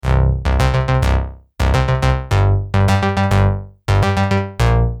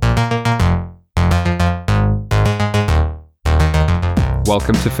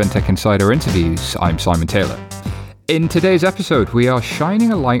welcome to FinTech Insider Interviews. I'm Simon Taylor. In today's episode, we are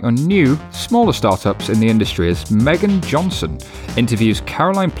shining a light on new, smaller startups in the industry as Megan Johnson interviews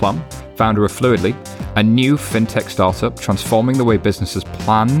Caroline Plum, founder of Fluidly, a new FinTech startup transforming the way businesses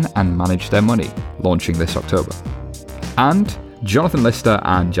plan and manage their money, launching this October. And Jonathan Lister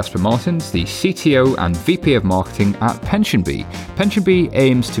and Jasper Martins, the CTO and VP of Marketing at PensionBee. PensionBee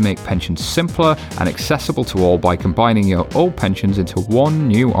aims to make pensions simpler and accessible to all by combining your old pensions into one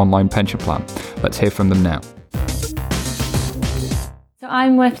new online pension plan. Let's hear from them now. So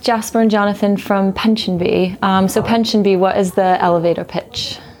I'm with Jasper and Jonathan from PensionBee. PensionBee, what is the elevator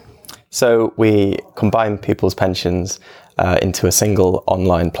pitch? So we combine people's pensions into a single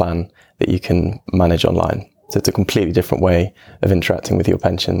online plan that you can manage online. So it's a completely different way of interacting with your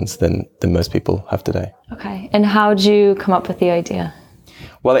pensions than most people have today. Okay. And how did you come up with the idea?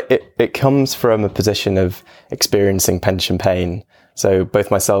 Well, it comes from a position of experiencing pension pain. So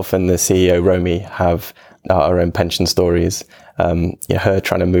both myself and the CEO, Romy, have our own pension stories. Her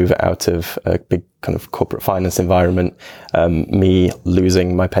trying to move out of a big kind of corporate finance environment, me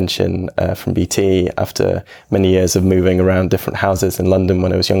losing my pension from BT after many years of moving around different houses in London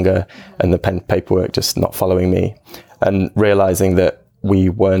when I was younger, and the paperwork just not following me, and realizing that we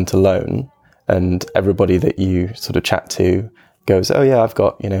weren't alone, and everybody that you sort of chat to goes, oh yeah, I've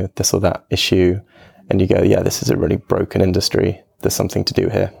got, this or that issue, and you go, yeah, this is a really broken industry. There's something to do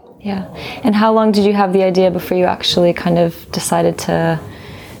here. Yeah. And how long did you have the idea before you actually kind of decided to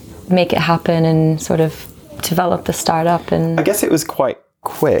make it happen and sort of develop the startup? And I guess it was quite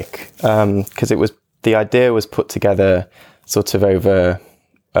quick because the idea was put together sort of over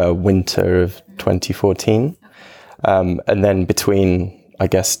winter of 2014. And then between, I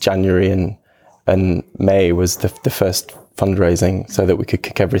guess, January and May was the first fundraising so that we could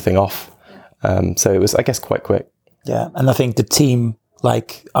kick everything off. So it was, I guess, quite quick. Yeah. And I think the team,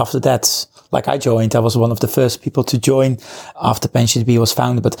 after that, I joined, I was one of the first people to join after PensionBee was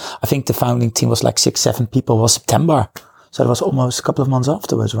founded. But I think the founding team was 6-7 people, was September. So it was almost a couple of months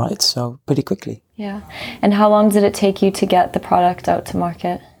afterwards, right? So pretty quickly. Yeah. And how long did it take you to get the product out to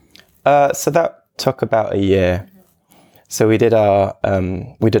market? So that took about a year. So we did our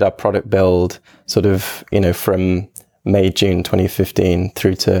product build sort of, from May, June 2015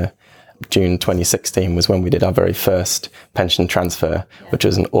 through to June 2016 was when we did our very first pension transfer, which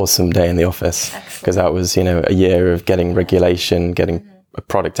was an awesome day in the office because that was, a year of getting regulation, getting a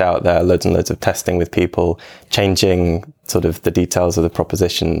product out there, loads and loads of testing with people, changing sort of the details of the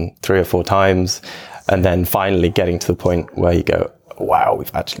proposition 3 or 4 times, and then finally getting to the point where you go, wow,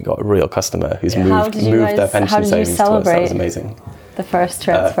 we've actually got a real customer who's moved their pension savings to us. That was amazing. The first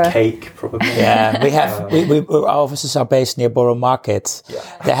transfer. Cake, probably. Yeah, we have. Our offices are based near Borough Market. Yeah.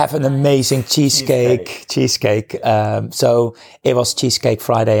 They have an amazing cheesecake. So it was Cheesecake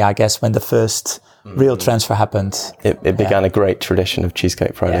Friday, I guess, when the first real transfer happened. It began a great tradition of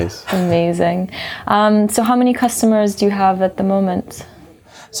Cheesecake Fridays. Yeah. Amazing. So how many customers do you have at the moment?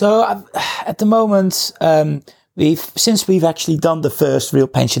 So at the moment, Since we've actually done the first real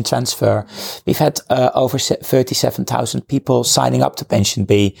pension transfer, we've had over 37,000 people signing up to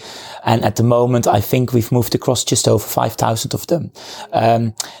PensionBee. And at the moment, I think we've moved across just over 5,000 of them.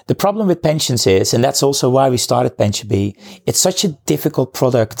 The problem with pensions is, and that's also why we started PensionBee, it's such a difficult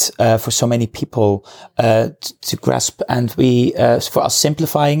product for so many people to grasp. And for us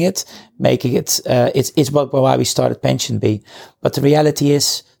simplifying it, making it, it's why we started PensionBee. But the reality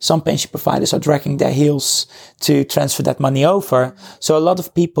is, some pension providers are dragging their heels to transfer that money over. So a lot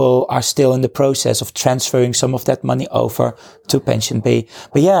of people are still in the process of transferring some of that money over to PensionBee.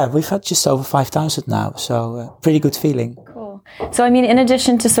 But yeah, we've had just over 5,000 now. So pretty good feeling. Cool. So, in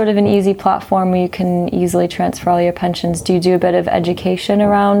addition to sort of an easy platform where you can easily transfer all your pensions, do you do a bit of education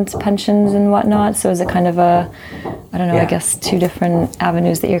around pensions and whatnot? So is it kind of I guess 2 different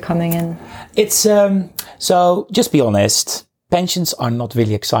avenues that you're coming in? It's, so just be honest. Pensions are not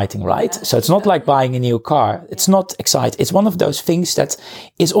really exciting, right? So it's not like buying a new car. It's not exciting. It's one of those things that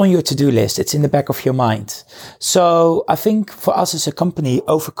is on your to-do list. It's in the back of your mind. So I think for us as a company,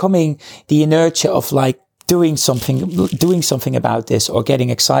 overcoming the inertia of doing something about this or getting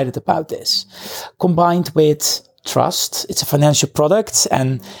excited about this, combined with trust. It's a financial product.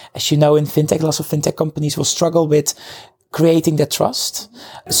 And as you know, in fintech, lots of fintech companies will struggle with creating that trust.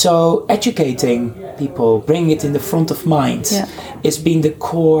 So educating people, bringing it in the front of mind is been the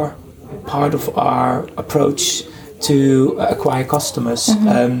core part of our approach to acquire customers.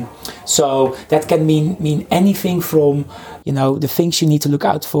 So that can mean anything from, the things you need to look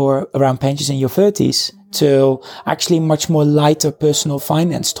out for around pensions in your 30s to actually much more lighter personal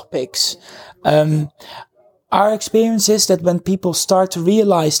finance topics. our experience is that when people start to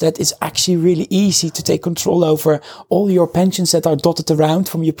realize that it's actually really easy to take control over all your pensions that are dotted around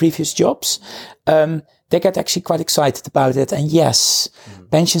from your previous jobs, they get actually quite excited about it. And yes,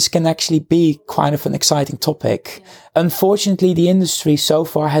 pensions can actually be kind of an exciting topic. Unfortunately, the industry so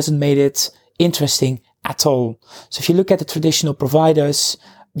far hasn't made it interesting at all. So if you look at the traditional providers,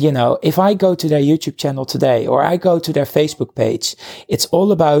 if I go to their YouTube channel today or I go to their Facebook page, it's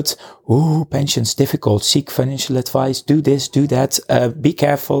all about, pensions difficult, seek financial advice, do this, do that, be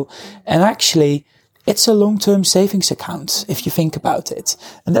careful. And actually, it's a long-term savings account, if you think about it.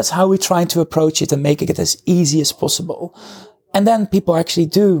 And that's how we're trying to approach it and make it as easy as possible. And then people actually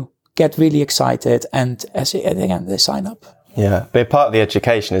do get really excited and again, they sign up. Yeah, but part of the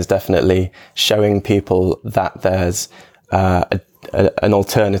education is definitely showing people that there's an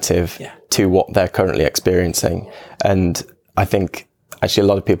alternative to what they're currently experiencing. And I think actually a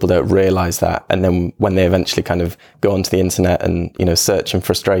lot of people don't realize that. And then when they eventually kind of go onto the internet and, search in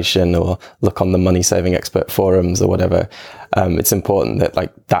frustration or look on the money saving expert forums or whatever, it's important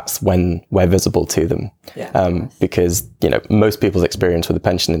that that's when we're visible to them. Because, most people's experience with the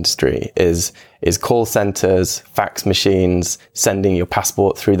pension industry is call centers, fax machines, sending your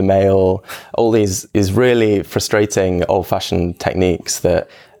passport through the mail, all these is really frustrating old fashioned techniques that,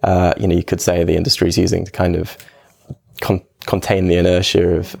 you could say the industry is using to kind of contain the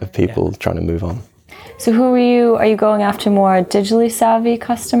inertia of people trying to move on. So are you going after more digitally savvy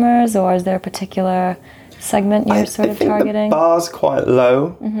customers, or is there a particular segment you're sort of targeting? The bar's quite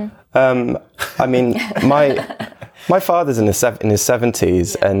low. I mean, my father's in his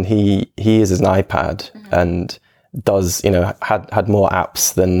 70s and he uses an iPad and does, had more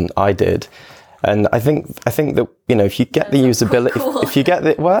apps than I did. And I think that, if you get the usability, cool. if you get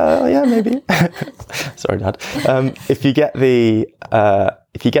the, well, yeah, maybe. Sorry, Dad. If you get the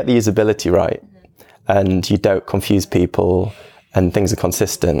usability right and you don't confuse people and things are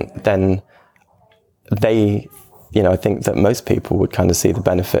consistent, then I think that most people would kind of see the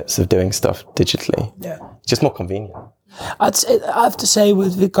benefits of doing stuff digitally. Yeah. It's just more convenient. I have to say,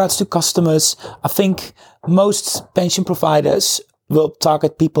 with regards to customers, I think most pension providers will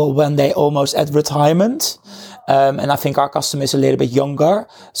target people when they're almost at retirement. And I think our customer is a little bit younger.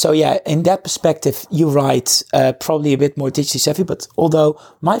 So yeah, in that perspective, you're right, probably a bit more digitally savvy. But although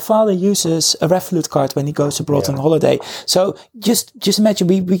my father uses a Revolut card when he goes abroad on holiday. So just imagine,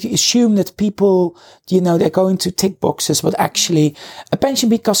 we assume that people, they're going to tick boxes, but actually a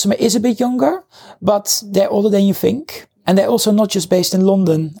PensionBee customer is a bit younger, but they're older than you think. And they're also not just based in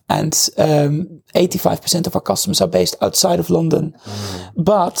London, and 85% of our customers are based outside of London.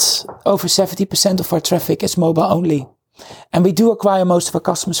 But over 70% of our traffic is mobile only. And we do acquire most of our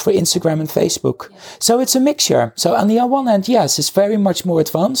customers for Instagram and Facebook. So it's a mixture. So on the one hand, yes, it's very much more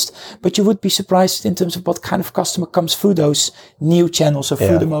advanced, but you would be surprised in terms of what kind of customer comes through those new channels or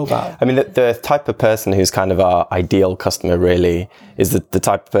through the mobile. I mean, the type of person who's kind of our ideal customer really is the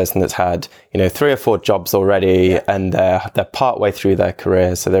type of person that's had, 3 or 4 jobs already and they're partway through their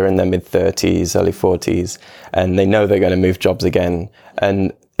career. So they're in their mid-30s, early 40s, and they know they're going to move jobs again.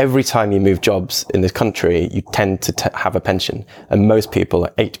 And every time you move jobs in this country, you tend to have a pension. And most people,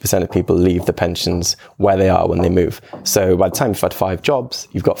 80% of people, leave the pensions where they are when they move. So by the time you've had 5 jobs,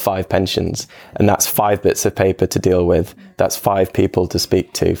 you've got 5 pensions. And that's 5 bits of paper to deal with. That's 5 people to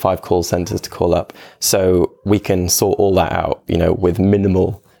speak to, 5 call centers to call up. So we can sort all that out, with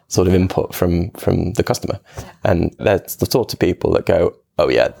minimal sort of input from the customer. And that's the sort of people that go, oh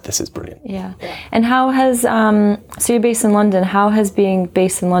yeah, this is brilliant. Yeah. And how has, so you're based in London, how has being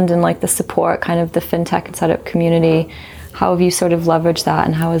based in London, the support, kind of the fintech and startup community, how have you sort of leveraged that,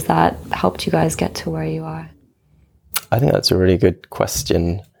 and how has that helped you guys get to where you are? I think that's a really good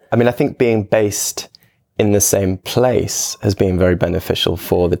question. I mean, I think being based in the same place has been very beneficial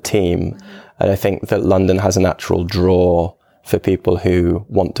for the team. And I think that London has a natural draw for people who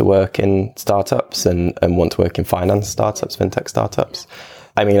want to work in startups and want to work in finance startups, fintech startups.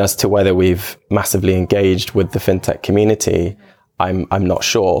 I mean, as to whether we've massively engaged with the fintech community, I'm not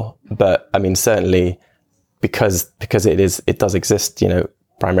sure. But I mean, certainly because it does exist,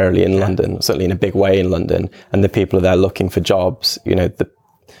 primarily in London, certainly in a big way in London, and the people are there looking for jobs,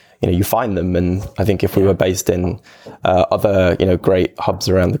 you find them. And I think if we were based in other, great hubs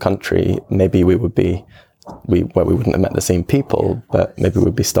around the country, maybe we would be where we wouldn't have met the same people, but maybe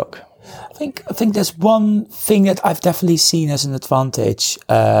we'd be stuck. I think there's one thing that I've definitely seen as an advantage,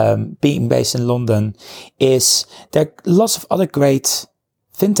 being based in London, is there are lots of other great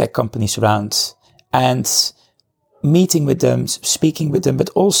fintech companies around, and meeting with them, speaking with them, but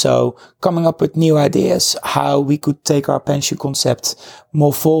also coming up with new ideas, how we could take our pension concept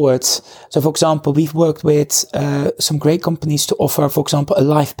more forward. So, for example, we've worked with some great companies to offer, for example, a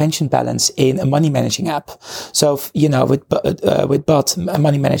life pension balance in a money managing app. So, with Bud, a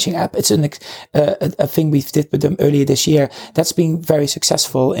money managing app, it's a thing we did with them earlier this year. That's been very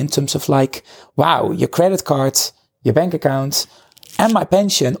successful in terms of like, wow, your credit card, your bank account, and my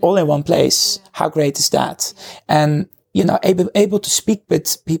pension all in one place. How great is that? And, able to speak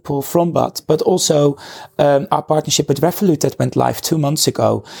with people from Bud, but also our partnership with Revolut that went live 2 months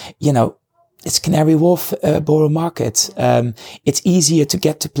ago. It's Canary Wharf, Borough Market. It's easier to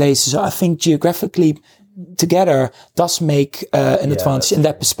get to places. So I think geographically together does make an advantage in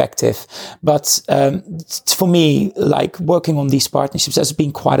that perspective. But for me, like working on these partnerships has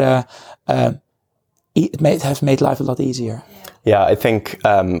been quite it has made life a lot easier. Yeah, I think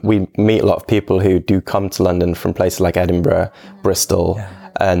we meet a lot of people who do come to London from places like Edinburgh, Bristol.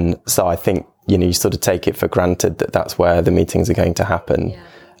 Yeah. And so I think, you sort of take it for granted that that's where the meetings are going to happen.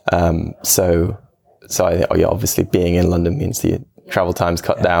 Yeah. So obviously being in London means the travel time's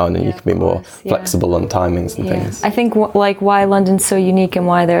cut down and you can be more flexible on timings and things. I think why London's so unique and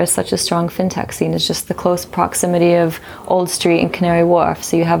why there is such a strong fintech scene is just the close proximity of Old Street and Canary Wharf.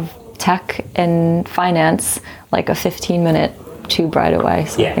 So you have tech and finance, like a 15-minute tube right away.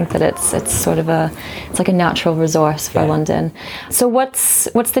 So I think that it's sort of it's like a natural resource for London. So what's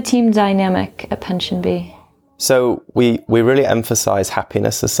the team dynamic at PensionBee? So we really emphasize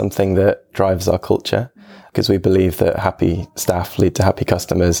happiness as something that drives our culture, because we believe that happy staff lead to happy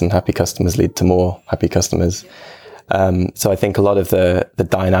customers and happy customers lead to more happy customers. So I think a lot of the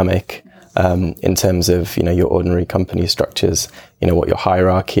dynamic in terms of, your ordinary company structures, what your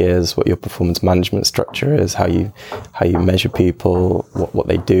hierarchy is, what your performance management structure is, how you measure people, what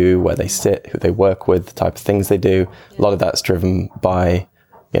they do, where they sit, who they work with, the type of things they do. A lot of that's driven by,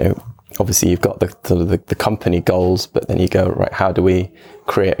 obviously you've got the company goals, but then you go, right, how do we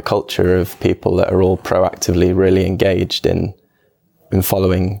create a culture of people that are all proactively really engaged in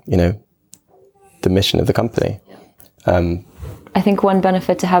following, the mission of the company? I think one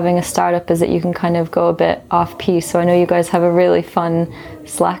benefit to having a startup is that you can kind of go a bit off piece. So I know you guys have a really fun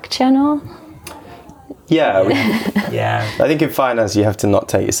Slack channel. Yeah. I think in finance you have to not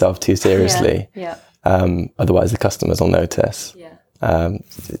take yourself too seriously. Yeah. Otherwise the customers will notice. Yeah.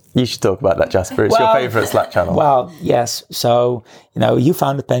 You should talk about that, Jasper. It's your favourite Slack channel. Well, yes. So, you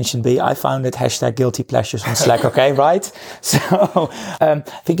founded PensionBee. I founded #Guilty Pleasures on Slack. Okay, right? So, I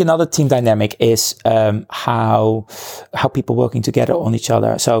think another team dynamic is how people working together on each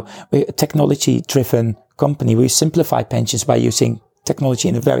other. So, we're a technology-driven company. We simplify pensions by using technology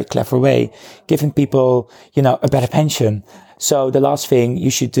in a very clever way, giving people, a better pension. So the last thing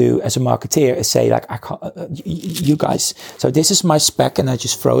you should do as a marketeer is say, like, I can't, you guys, so this is my spec and I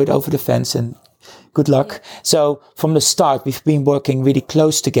just throw it over the fence and good luck. So from the start, we've been working really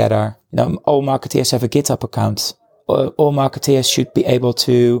close together. All marketeers have a GitHub account. All marketeers should be able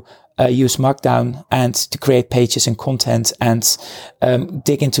to use Markdown and to create pages and content and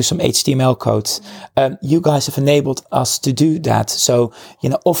dig into some HTML code. You guys have enabled us to do that. So,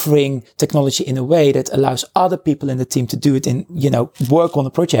 offering technology in a way that allows other people in the team to do it in, work on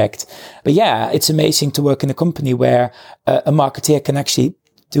a project. But yeah, it's amazing to work in a company where a marketeer can actually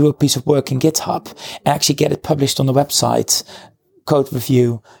do a piece of work in GitHub and actually get it published on the website. Code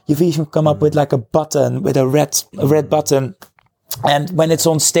review. You've even come up with like a button with a red button. And when it's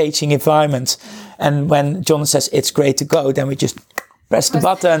on staging environment and when John says it's great to go, then we just press the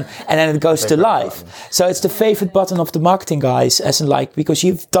button and then it goes to live. So it's the favorite button of the marketing guys, as in like, because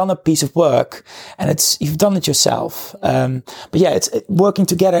you've done a piece of work and you've done it yourself. But yeah, it's working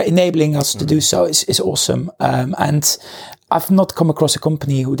together, enabling us to do so is awesome. And I've not come across a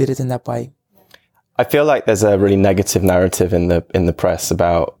company who did it in that way. I feel like there's a really negative narrative in the press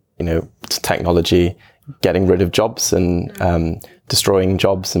about, technology getting rid of jobs and destroying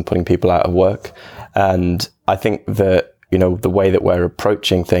jobs and putting people out of work. And I think that, the way that we're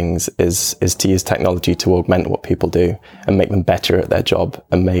approaching things is to use technology to augment what people do and make them better at their job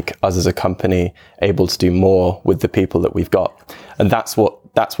and make us as a company able to do more with the people that we've got. And that's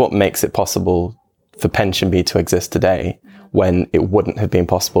what makes it possible for PensionBee to exist today, when it wouldn't have been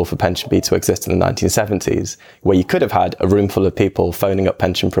possible for PensionBee to exist in the 1970s, where you could have had a room full of people phoning up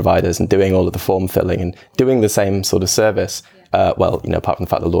pension providers and doing all of the form filling and doing the same sort of service. Apart from the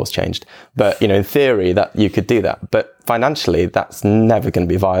fact the law's changed. But, in theory, that you could do that. But financially, that's never going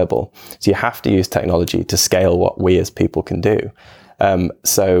to be viable. So you have to use technology to scale what we as people can do.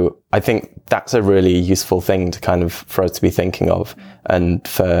 So I think that's a really useful thing to for us to be thinking of, and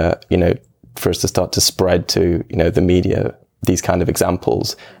for, for us to start to spread to, the media, these kind of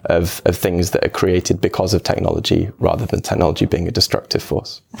examples of things that are created because of technology rather than technology being a destructive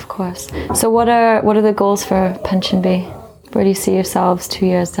force. Of course. So what are the goals for PensionBee? Where do you see yourselves 2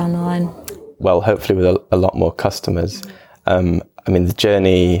 years down the line? Well, hopefully with a lot more customers. The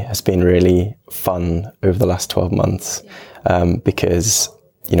journey has been really fun over the last 12 months because,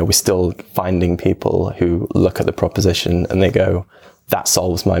 we're still finding people who look at the proposition and they go, that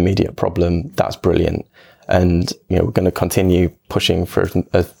solves my immediate problem. That's brilliant. And, we're going to continue pushing for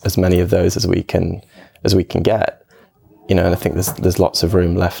as many of those as we can get. And I think there's lots of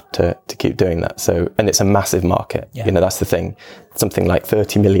room left to keep doing that. So, and it's a massive market. Yeah. That's the thing. Something like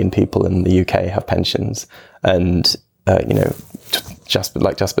 30 million people in the UK have pensions. And, just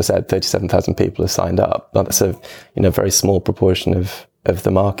like Jasper said, 37,000 people have signed up. That's a, very small proportion of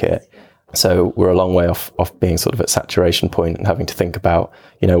the market. So we're a long way off being sort of at saturation point and having to think about,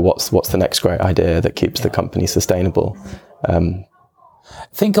 what's the next great idea that keeps the company sustainable. I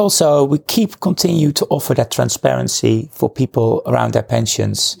think also we continue to offer that transparency for people around their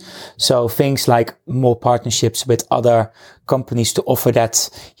pensions. So things like more partnerships with other companies to offer that,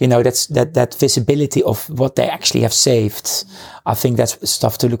 that visibility of what they actually have saved. I think that's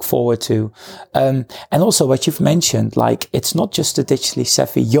stuff to look forward to. And also what you've mentioned, like it's not just the digitally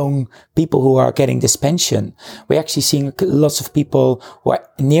savvy young people who are getting this pension. We're actually seeing lots of people who are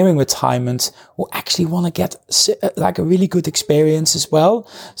nearing retirement who actually want to get like a really good experience as well.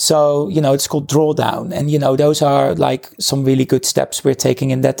 So, it's called Drawdown. And, those are like some really good steps we're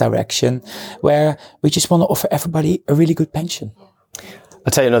taking in that direction where we just want to offer everybody a really good pension.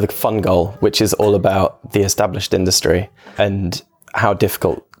 I'll tell you another fun goal, which is all about the established industry and how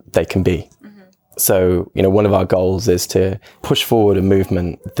difficult they can be. Mm-hmm. So, one of our goals is to push forward a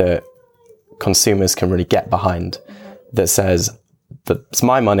movement that consumers can really get behind, that says, it's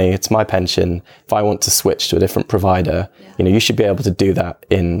my money, it's my pension. If I want to switch to a different provider, you should be able to do that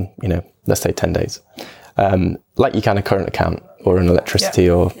in, let's say 10 days. Like you can a current account or an electricity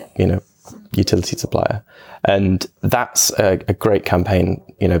or, utility supplier. And that's a great campaign,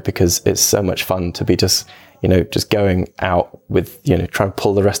 because it's so much fun to be just going out with, trying to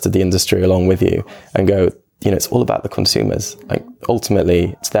pull the rest of the industry along with you and go, it's all about the consumers. Like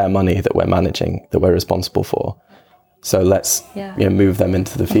ultimately it's their money that we're managing, that we're responsible for. So let's move them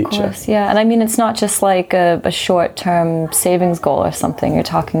into the future. Of course, yeah. And it's not just like a short-term savings goal or something. You're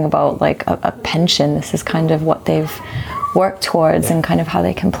talking about like a pension. This is kind of what they've worked towards and kind of how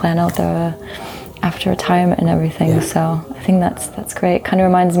they can plan out their after retirement and everything. Yeah. So I think that's great. Kind of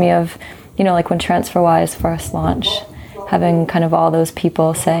reminds me of, like when TransferWise first launched, having kind of all those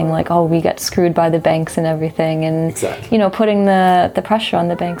people saying like, oh, we get screwed by the banks and everything, and exactly. Putting the pressure on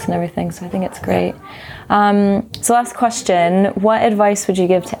the banks and everything. So I think it's great. So last question, what advice would you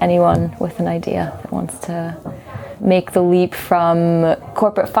give to anyone with an idea that wants to make the leap from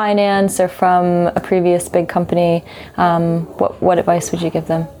corporate finance or from a previous big company? What advice would you give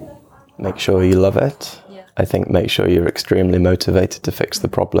them? Make sure you love it. Yeah. I think make sure you're extremely motivated to fix the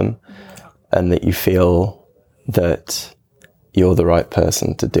problem, and that you feel that you're the right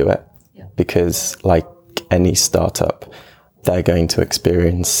person to do it. Yeah. Because like any startup, they're going to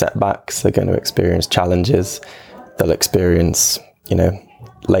experience setbacks, they're going to experience challenges, they'll experience,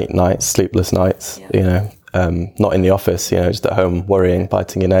 late nights, sleepless nights, not in the office, just at home worrying,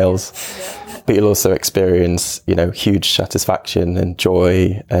 biting your nails. Yeah. But you'll also experience, huge satisfaction and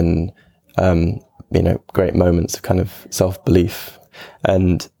joy and, great moments of kind of self-belief.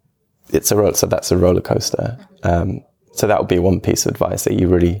 And so that's a roller coaster. So that would be one piece of advice, that you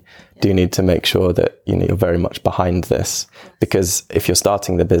really do need to make sure that, you're very much behind this, because if you're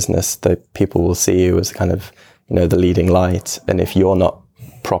starting the business, the people will see you as kind of, the leading light. And if you're not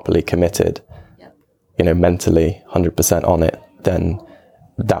properly committed, mentally 100% on it, then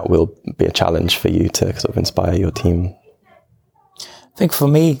that will be a challenge for you to sort of inspire your team. I think for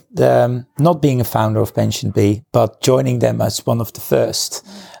me, not being a founder of PensionBee, but joining them as one of the first,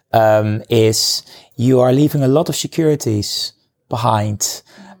 is you are leaving a lot of securities behind.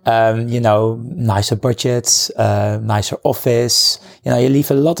 Nicer budgets, nicer office. You leave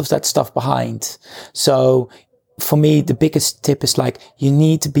a lot of that stuff behind. So for me, the biggest tip is like, you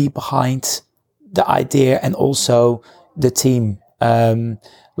need to be behind the idea and also the team.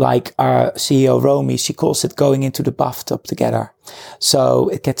 Like our CEO Romy, she calls it going into the bathtub together. So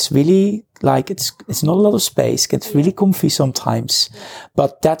it gets really like it's not a lot of space. It gets really comfy sometimes,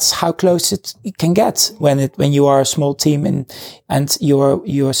 but that's how close it can get when you are a small team and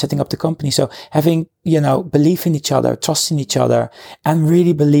you're setting up the company. So having, belief in each other, trust in each other, and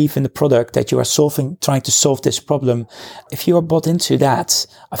really believe in the product that you are trying to solve this problem. If you are bought into that,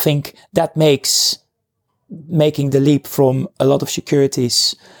 I think that makes making the leap from a lot of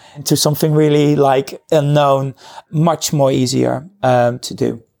securities into something really like unknown much more easier to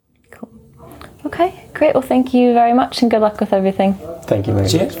do. Cool. Okay, great. Well, thank you very much and good luck with everything. Thank you, Mary.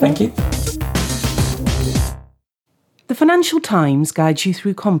 Cheers. Thank you. The Financial Times guides you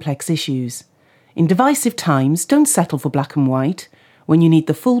through complex issues. In divisive times, don't settle for black and white. When you need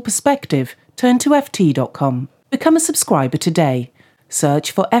the full perspective, turn to ft.com. Become a subscriber today.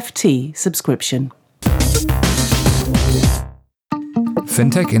 Search for FT subscription.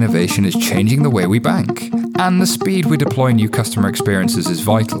 Fintech innovation is changing the way we bank, and the speed we deploy new customer experiences is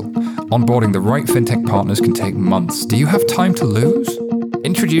vital. Onboarding the right fintech partners can take months. Do you have time to lose?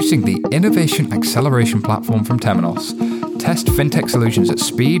 Introducing the Innovation Acceleration Platform from Temenos. Test fintech solutions at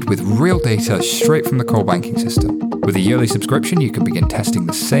speed with real data straight from the core banking system. With a yearly subscription, you can begin testing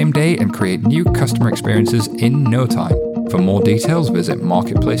the same day and create new customer experiences in no time. For more details, visit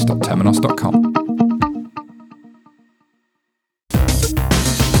marketplace.temenos.com.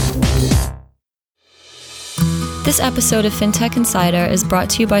 This episode of FinTech Insider is brought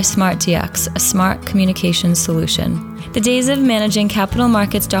to you by SmartDX, a smart communications solution. The days of managing capital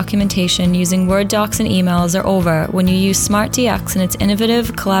markets documentation using Word docs and emails are over when you use SmartDX and its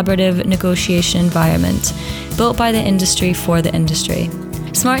innovative, collaborative negotiation environment, built by the industry for the industry.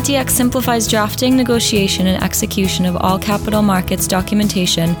 SmartDX simplifies drafting, negotiation, and execution of all capital markets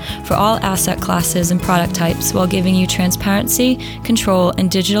documentation for all asset classes and product types while giving you transparency, control,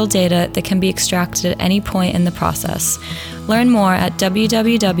 and digital data that can be extracted at any point in the process. Learn more at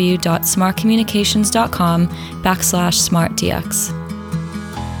www.smartcommunications.com/SmartDX.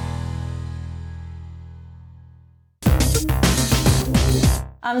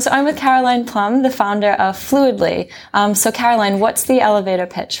 So I'm with Caroline Plum, the founder of Fluidly. So Caroline, what's the elevator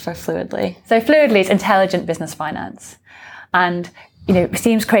pitch for Fluidly? So Fluidly is intelligent business finance. And, it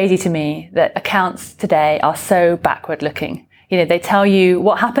seems crazy to me that accounts today are so backward looking. They tell you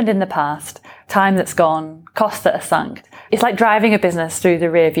what happened in the past, time that's gone, costs that are sunk. It's like driving a business through the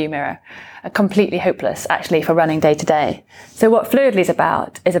rear view mirror. Completely hopeless, actually, for running day to day. So what Fluidly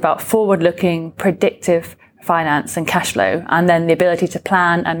is about forward looking, predictive finance and cash flow, and then the ability to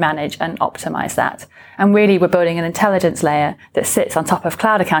plan and manage and optimize that. And really, we're building an intelligence layer that sits on top of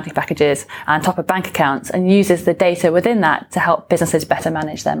cloud accounting packages and top of bank accounts and uses the data within that to help businesses better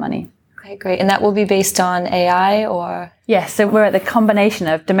manage their money. Okay, great. And that will be based on AI or? Yes, so we're at the combination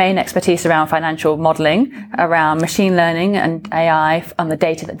of domain expertise around financial modeling, around machine learning and AI on the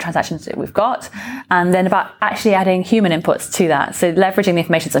data and transactions that we've got, and then about actually adding human inputs to that. So leveraging the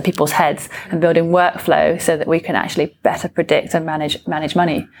information that's in people's heads and building workflow so that we can actually better predict and manage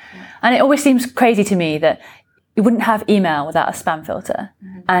money. And it always seems crazy to me that you wouldn't have email without a spam filter,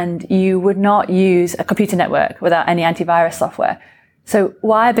 and you would not use a computer network without any antivirus software. So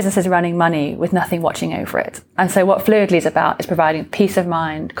why are businesses running money with nothing watching over it? And so what Fluidly is about is providing peace of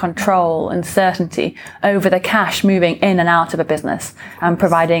mind, control and certainty over the cash moving in and out of a business and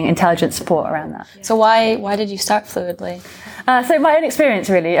providing intelligent support around that. So why did you start Fluidly? So my own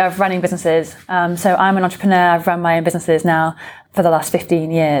experience really of running businesses. So I'm an entrepreneur. I've run my own businesses now for the last 15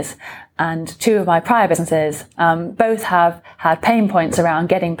 years. And two of my prior businesses both have had pain points around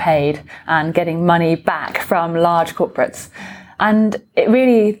getting paid and getting money back from large corporates. And it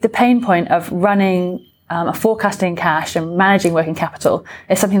really, the pain point of running forecasting cash and managing working capital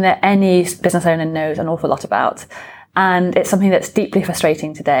is something that any business owner knows an awful lot about. And it's something that's deeply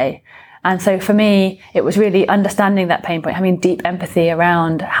frustrating today. And so for me, it was really understanding that pain point, having deep empathy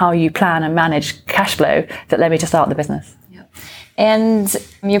around how you plan and manage cash flow that led me to start the business. And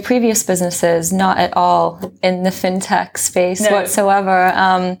your previous businesses, not at all in the fintech space whatsoever.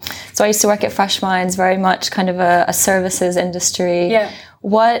 So I used to work at Fresh Minds, very much kind of a services industry. Yeah.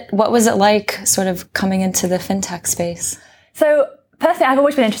 What was it like sort of coming into the fintech space? So personally, I've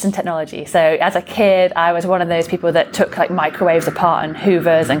always been interested in technology. So as a kid, I was one of those people that took like microwaves apart and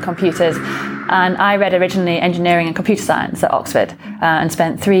Hoovers and computers. And I read originally engineering and computer science at Oxford and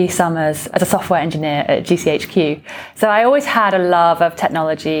spent 3 summers as a software engineer at GCHQ. So I always had a love of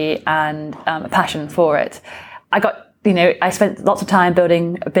technology and a passion for it. I spent lots of time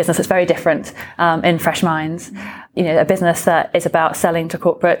building a business that's very different in Fresh Minds. A business that is about selling to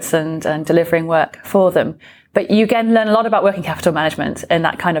corporates and delivering work for them. But you again learn a lot about working capital management in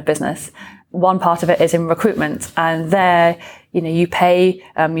that kind of business. One part of it is in recruitment, and there, you pay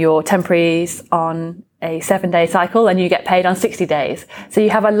your temporaries on a 7-day cycle and you get paid on 60 days. So you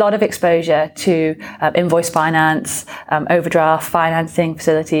have a lot of exposure to invoice finance, overdraft financing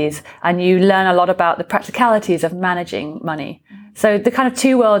facilities, and you learn a lot about the practicalities of managing money. So the kind of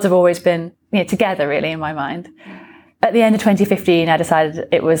two worlds have always been together, really, in my mind. At the end of 2015, I decided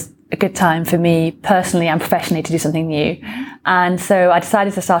it was a good time for me personally and professionally to do something new. And so I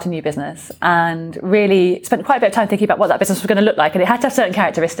decided to start a new business and really spent quite a bit of time thinking about what that business was going to look like. And it had to have certain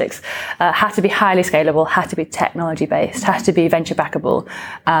characteristics, had to be highly scalable, had to be technology based, had to be venture backable,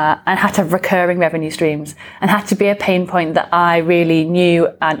 and had to have recurring revenue streams, and had to be a pain point that I really knew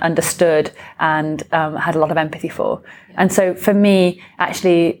and understood and had a lot of empathy for. And so for me,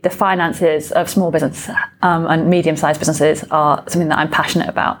 actually, the finances of small business and medium-sized businesses are something that I'm passionate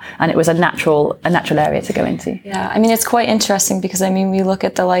about. And it was a natural area to go into. Yeah, I mean, it's quite interesting because, we look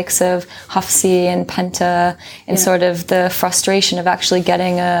at the likes of Hufsey and Penta, and sort of the frustration of actually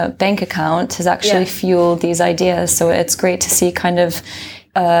getting a bank account has actually fueled these ideas. So it's great to see kind of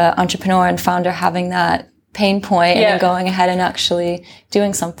entrepreneur and founder having that pain point and then going ahead and actually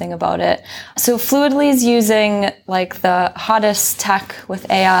doing something about it. So Fluidly is using like the hottest tech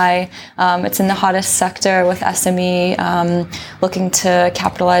with AI. It's in the hottest sector with SME, looking to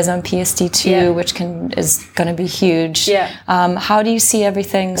capitalize on PSD2, which is going to be huge. How do you see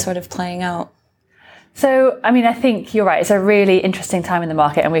everything sort of playing out? So, I think you're right. It's a really interesting time in the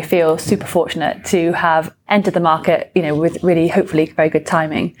market, and we feel super fortunate to have entered the market, with really, hopefully, very good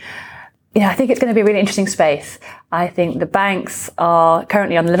timing. I think it's going to be a really interesting space. I think the banks are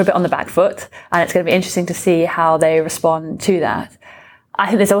currently a little bit on the back foot, and it's going to be interesting to see how they respond to that. I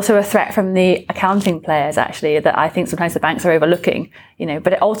think there's also a threat from the accounting players, actually, that I think sometimes the banks are overlooking,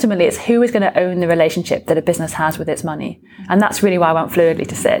 but ultimately it's who is going to own the relationship that a business has with its money. And that's really why I want Fluidly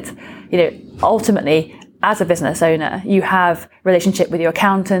to sit. Ultimately, as a business owner, you have relationship with your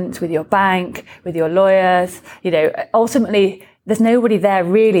accountant, with your bank, with your lawyers. Ultimately, there's nobody there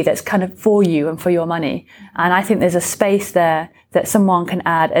really that's kind of for you and for your money. And I think there's a space there that someone can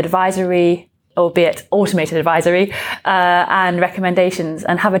add advisory, albeit automated advisory, and recommendations,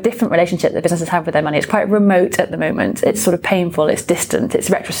 and have a different relationship that businesses have with their money. It's quite remote at the moment. It's sort of painful, it's distant, it's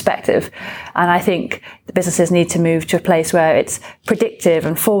retrospective. And I think the businesses need to move to a place where it's predictive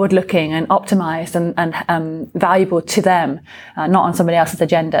and forward-looking and optimized and valuable to them, not on somebody else's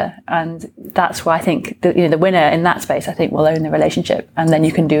agenda. And that's why I think the winner in that space, I think, will own the relationship, and then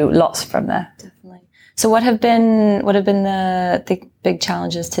you can do lots from there. Definitely. So what have been the big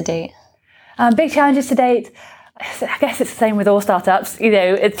challenges to date? Big challenges to date. I guess it's the same with all startups.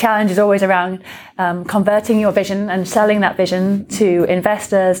 The challenge is always around converting your vision and selling that vision to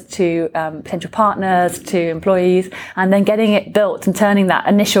investors, to potential partners, to employees, and then getting it built and turning that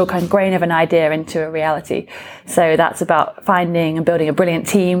initial kind of grain of an idea into a reality. So that's about finding and building a brilliant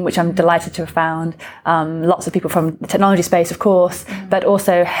team, which I'm delighted to have found. Lots of people from the technology space, of course, but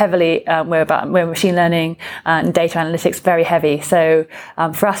also heavily we're machine learning and data analytics very heavy. So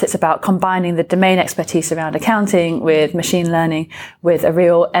for us, it's about combining the domain expertise around accounting with machine learning, with a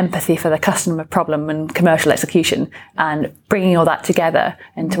real empathy for the customer problem and commercial execution, and bringing all that together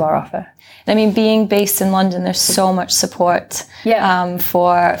into our offer. Being based in London, there's so much support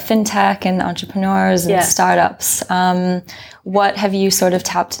for fintech and entrepreneurs and startups. What have you sort of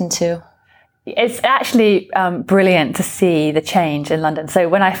tapped into? It's actually brilliant to see the change in London. So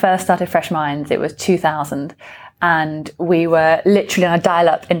when I first started Fresh Minds, it was 2000. And we were literally on a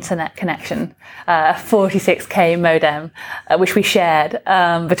dial-up internet connection, a 46k modem, which we shared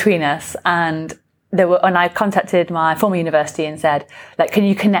between us. And I contacted my former university and said, can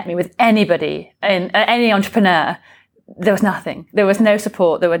you connect me with anybody, any entrepreneur? There was nothing. There was no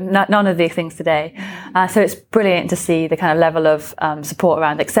support. There were none of these things today. So it's brilliant to see the kind of level of support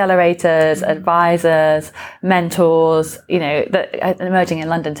around accelerators, advisors, mentors, that are emerging in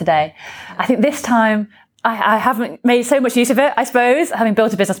London today. I think this time, I haven't made so much use of it, I suppose. Having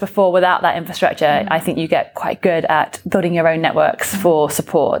built a business before without that infrastructure, I think you get quite good at building your own networks for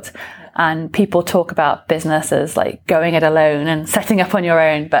support. And people talk about business as like going it alone and setting up on your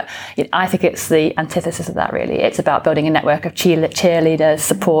own. But I think it's the antithesis of that, really. It's about building a network of cheerleaders,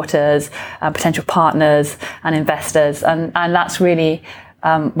 supporters, potential partners and investors. And that's really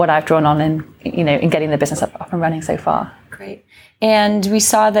what I've drawn on in getting the business up and running so far. Great. And we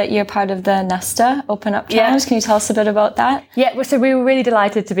saw that you're part of the Nesta Open Up Challenge. Can you tell us a bit about that? Yeah, so we were really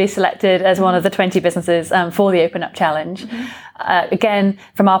delighted to be selected as one of the 20 businesses for the Open Up Challenge. Again,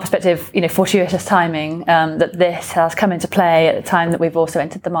 from our perspective, fortuitous timing that this has come into play at the time that we've also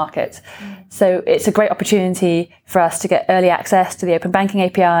entered the market. So it's a great opportunity for us to get early access to the open banking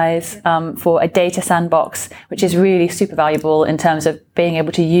APIs, for a data sandbox, which is really super valuable in terms of being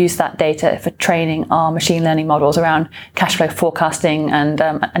able to use that data for training our machine learning models around cash flow forecasting and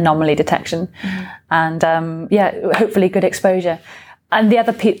anomaly detection. And hopefully good exposure. And the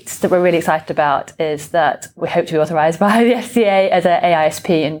other piece that we're really excited about is that we hope to be authorised by the FCA as an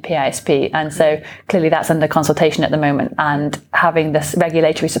AISP and PISP. And so clearly that's under consultation at the moment, and having this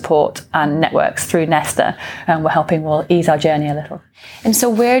regulatory support and networks through Nesta, we're hoping will ease our journey a little. And so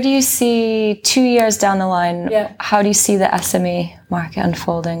where do you see 2 years down the line, how do you see the SME market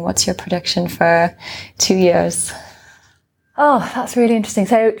unfolding? What's your prediction for 2 years? Oh, that's really interesting.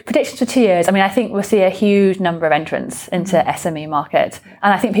 So predictions for 2 years. I mean, I think we'll see a huge number of entrants into SME market.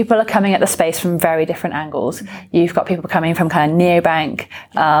 And I think people are coming at the space from very different angles. You've got people coming from kind of neobank,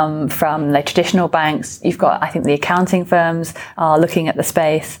 from the traditional banks. You've got, I think, the accounting firms are looking at the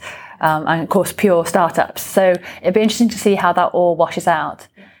space, and of course, pure startups. So it'd be interesting to see how that all washes out.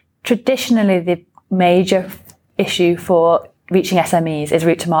 Traditionally, the major issue for reaching SMEs is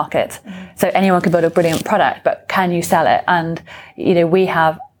route to market. So anyone can build a brilliant product, but can you sell it? And, we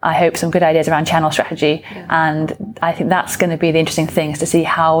have, I hope, some good ideas around channel strategy. And I think that's going to be the interesting thing, is to see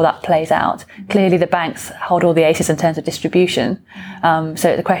how that plays out. Clearly, the banks hold all the aces in terms of distribution.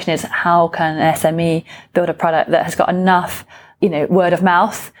 So the question is, how can an SME build a product that has got enough, word of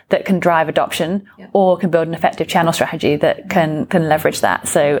mouth that can drive adoption, or can build an effective channel strategy that can leverage that.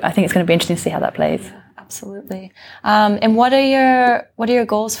 So I think it's going to be interesting to see how that plays. Absolutely. And what are your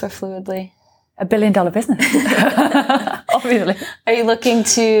goals for Fluidly? $1 billion business, obviously. Are you looking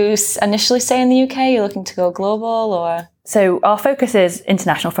to initially stay in the UK? Are you looking to go global, or? So our focus is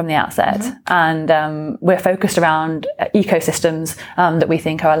international from the outset, and we're focused around ecosystems that we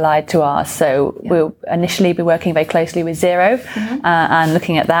think are allied to ours. So we'll initially be working very closely with Xero, and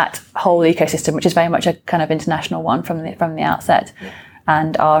looking at that whole ecosystem, which is very much a kind of international one from the outset.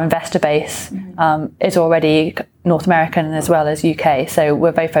 And our investor base is already North American as well as UK. So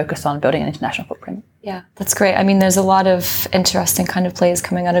we're very focused on building an international footprint. Yeah, that's great. I mean, there's a lot of interesting kind of plays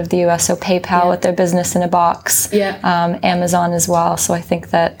coming out of the US. So PayPal with their business in a box, Amazon as well. So I think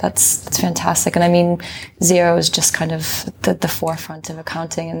that's fantastic. And I mean, Xero is just kind of the forefront of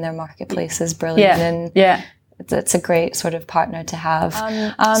accounting, and their marketplace is brilliant. It's a great sort of partner to have.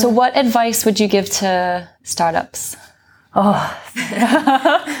 So what advice would you give to startups? Oh,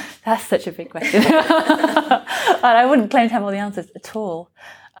 that's such a big question. And I wouldn't claim to have all the answers at all.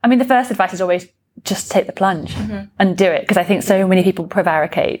 I mean, the first advice is always just take the plunge and do it, because I think so many people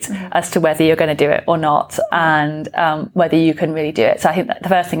prevaricate as to whether you're going to do it or not, and whether you can really do it. So I think that the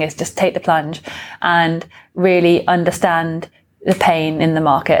first thing is just take the plunge and really understand the pain in the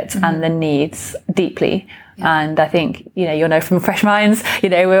market and the needs deeply. And I think, you'll know from Fresh Minds,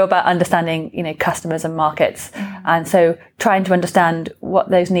 we're all about understanding, customers and markets. And so trying to understand what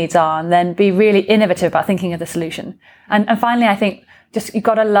those needs are, and then be really innovative about thinking of the solution. And finally, I think just you've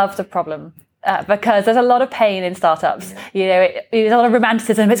got to love the problem. Because there's a lot of pain in startups. There's a lot of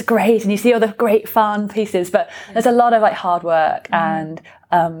romanticism. It's great, and you see all the great fun pieces, but there's a lot of hard work and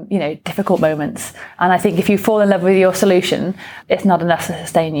difficult moments. And I think if you fall in love with your solution, it's not enough to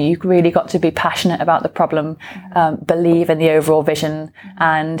sustain you. You've really got to be passionate about the problem, believe in the overall vision,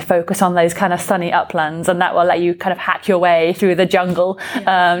 and focus on those kind of sunny uplands, and that will let you kind of hack your way through the jungle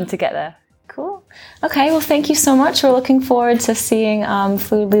to get there. Cool. Okay, well, thank you so much. We're looking forward to seeing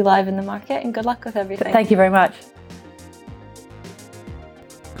Fluidly live in the market, and good luck with everything. Thank you very much.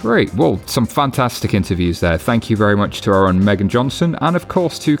 Great. Well, some fantastic interviews there. Thank you very much to our own Megan Johnson, and of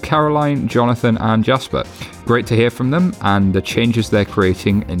course to Caroline, Jonathan and Jasper. Great to hear from them and the changes they're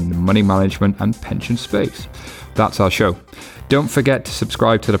creating in the money management and pension space. That's our show. Don't forget to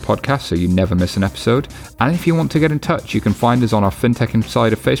subscribe to the podcast so you never miss an episode. And if you want to get in touch, you can find us on our FinTech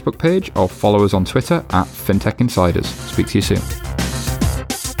Insider Facebook page, or follow us on Twitter @FinTech Insiders. Speak to you soon.